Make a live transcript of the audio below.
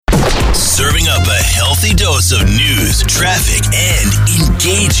Serving up a healthy dose of news, traffic, and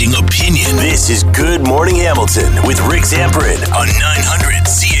engaging opinion. This is Good Morning Hamilton with Rick Zamperin on 900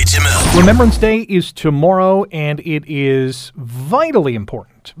 CHML. Remembrance Day is tomorrow, and it is vitally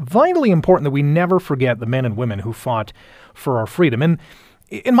important that we never forget the men and women who fought for our freedom. And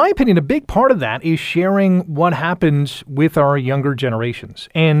in my opinion, a big part of that is sharing what happened with our younger generations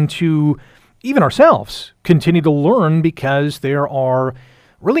and to even ourselves continue to learn, because there are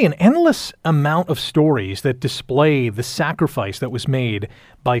really an endless amount of stories that display the sacrifice that was made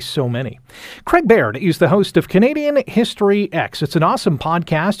by so many. Craig Baird is the host of Canadian History X. It's an awesome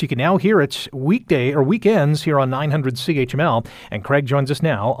podcast. You can now hear it weekday or weekends here on 900 CHML. And Craig joins us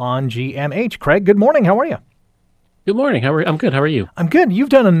now on GMH. Craig, good morning. How are you? Good morning. I'm good. How are you? I'm good. You've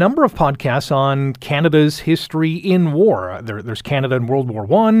done a number of podcasts on Canada's history in war. There's Canada in World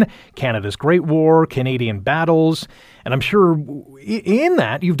War I, Canada's Great War, Canadian battles, and I'm sure in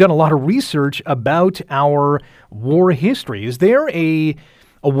that you've done a lot of research about our war history. Is there a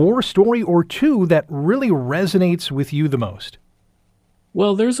war story or two that really resonates with you the most?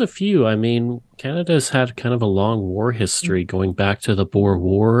 Well, there's a few. I mean, Canada's had kind of a long war history going back to the Boer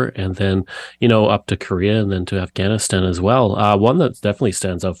War and then, up to Korea and then to Afghanistan as well. One that definitely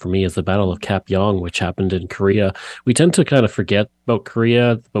stands out for me is the Battle of Cap Yong, which happened in Korea. We tend to kind of forget about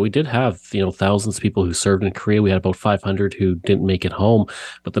Korea, but we did have, thousands of people who served in Korea. We had about 500 who didn't make it home.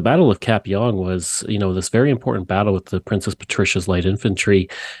 But the Battle of Cap Yong was, this very important battle with the Princess Patricia's Light Infantry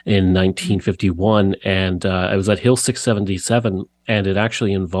in 1951. And it was at Hill 677. And it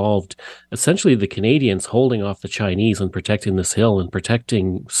actually involved essentially the Canadians holding off the Chinese and protecting this hill and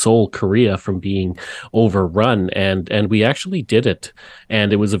protecting Seoul, Korea from being overrun. And we actually did it.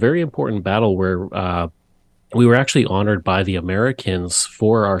 And it was a very important battle where we were actually honored by the Americans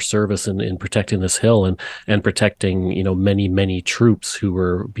for our service in protecting this hill and protecting, many troops who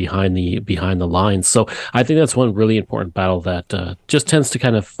were behind the lines. So I think that's one really important battle that just tends to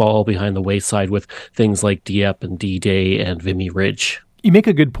kind of fall behind the wayside with things like Dieppe and D-Day and Vimy Ridge. You make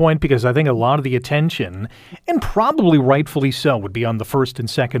a good point, because I think a lot of the attention, and probably rightfully so, would be on the First and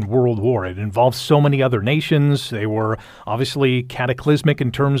Second World War. It involves so many other nations. They were obviously cataclysmic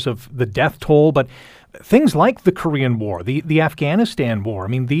in terms of the death toll, but things like the Korean War, the Afghanistan War, I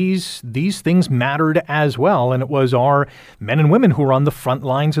mean, these things mattered as well, and it was our men and women who were on the front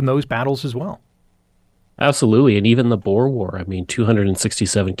lines in those battles as well. Absolutely. And even the Boer War. I mean,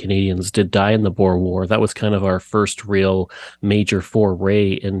 267 Canadians did die in the Boer War. That was kind of our first real major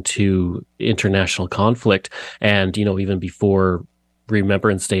foray into international conflict. And, even before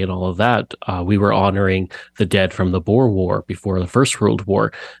Remembrance Day and all of that, we were honoring the dead from the Boer War before the First World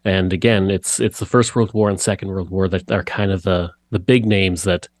War. And again, it's the First World War and Second World War that are kind of the big names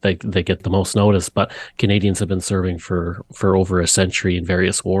that they get the most notice. But Canadians have been serving for over a century in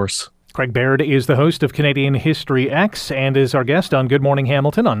various wars. Craig Baird is the host of Canadian History X and is our guest on Good Morning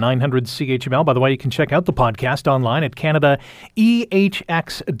Hamilton on 900 CHML. By the way, you can check out the podcast online at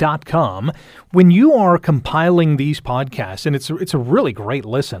CanadaEHX.com. When you are compiling these podcasts, and it's a really great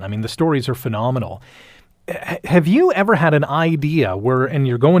listen, I mean, the stories are phenomenal. Have you ever had an idea and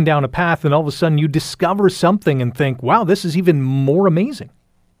you're going down a path and all of a sudden you discover something and think, wow, this is even more amazing?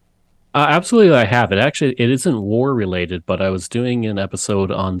 Absolutely, I have. It isn't war related, but I was doing an episode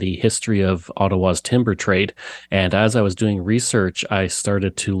on the history of Ottawa's timber trade. And as I was doing research, I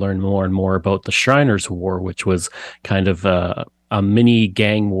started to learn more and more about the Shriners War, which was kind of a mini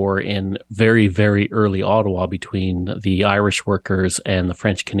gang war in very, very early Ottawa between the Irish workers and the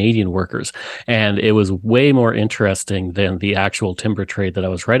French Canadian workers. And it was way more interesting than the actual timber trade that I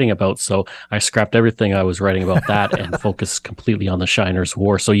was writing about. So I scrapped everything I was writing about that and focused completely on the Shriners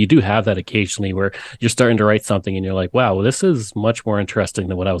War. So you do have that occasionally where you're starting to write something and you're like, wow, this is much more interesting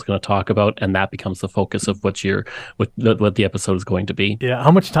than what I was going to talk about. And that becomes the focus of what the episode is going to be. Yeah.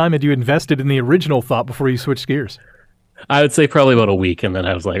 How much time had you invested in the original thought before you switched gears? I would say probably about a week, and then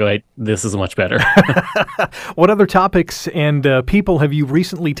I was like, wait, this is much better. What other topics and people have you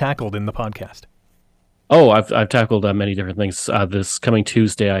recently tackled in the podcast? Oh, I've tackled many different things. This coming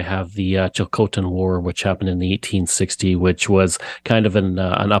Tuesday, I have the Chilcotin War, which happened in the 1860, which was kind of an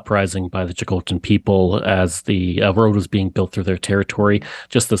uprising by the Chilcotin people as the road was being built through their territory.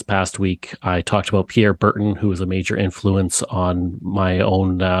 Just this past week, I talked about Pierre Burton, who was a major influence on my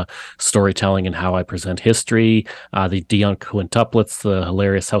own storytelling and how I present history. The Dion Quintuplets, the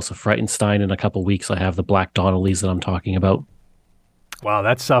hilarious House of Frightenstein. In a couple weeks, I have the Black Donnellys that I'm talking about. Wow,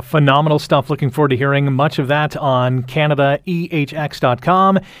 that's phenomenal stuff. Looking forward to hearing much of that on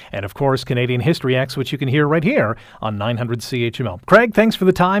CanadaEHX.com and, of course, Canadian History X, which you can hear right here on 900 CHML. Craig, thanks for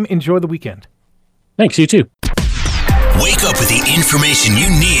the time. Enjoy the weekend. Thanks, you too. Wake up with the information you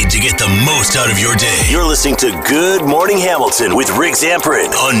need to get the most out of your day. You're listening to Good Morning Hamilton with Rick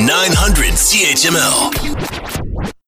Zamperin on 900 CHML.